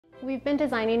We've been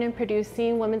designing and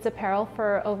producing women's apparel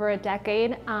for over a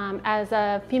decade. As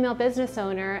a female business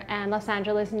owner and Los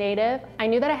Angeles native, I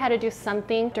knew that I had to do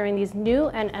something during these new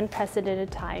and unprecedented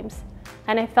times.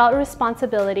 And I felt a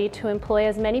responsibility to employ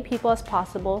as many people as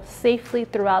possible safely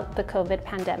throughout the COVID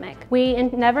pandemic. We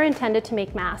never intended to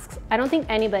make masks. I don't think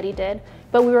anybody did,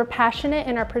 but we were passionate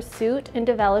in our pursuit in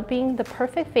developing the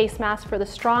perfect face mask for the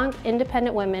strong,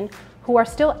 independent women who are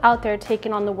still out there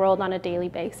taking on the world on a daily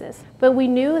basis. But we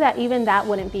knew that even that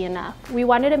wouldn't be enough. We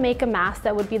wanted to make a mask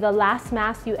that would be the last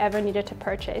mask you ever needed to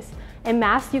purchase. A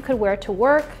mask you could wear to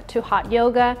work, to hot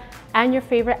yoga, and your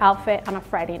favorite outfit on a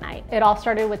Friday night. It all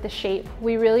started with the shape.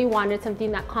 We really wanted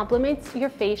something that complements your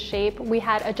face shape. We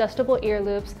had adjustable ear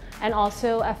loops and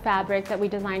also a fabric that we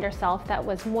designed ourselves that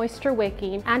was moisture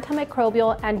wicking,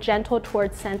 antimicrobial, and gentle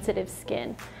towards sensitive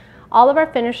skin. All of our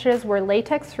finishes were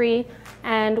latex-free,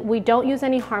 and we don't use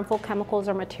any harmful chemicals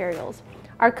or materials.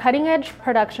 Our cutting-edge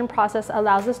production process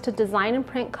allows us to design and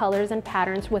print colors and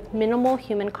patterns with minimal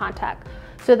human contact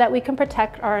so that we can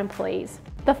protect our employees.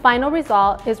 The final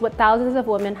result is what thousands of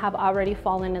women have already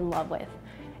fallen in love with,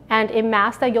 and a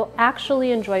mask that you'll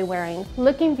actually enjoy wearing.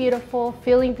 Looking beautiful,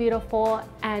 feeling beautiful,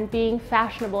 and being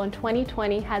fashionable in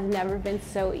 2020 has never been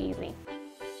so easy.